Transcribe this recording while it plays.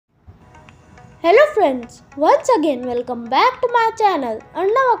Hello friends, once again welcome back to my channel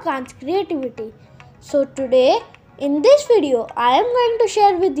Arnav Creativity. So today in this video I am going to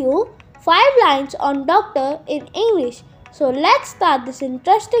share with you 5 lines on doctor in English. So let's start this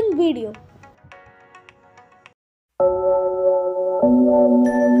interesting video.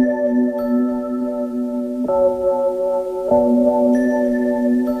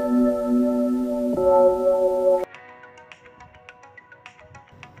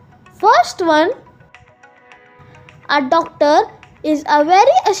 First one, a doctor is a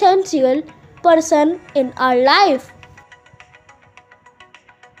very essential person in our life.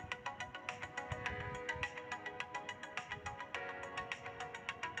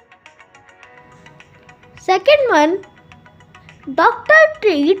 Second one, doctor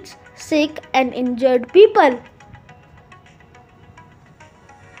treats sick and injured people.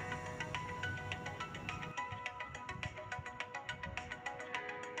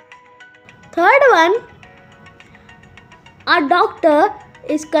 Third one, a doctor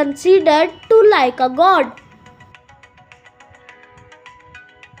is considered to like a god.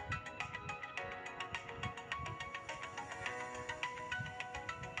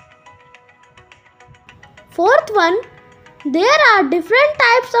 Fourth one, there are different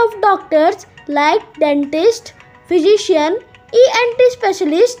types of doctors like dentist, physician, ENT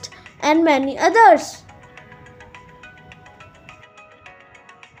specialist and many others.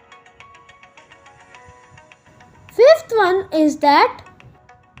 Fifth one is that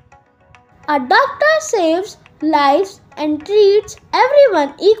a doctor saves lives and treats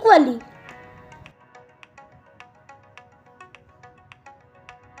everyone equally.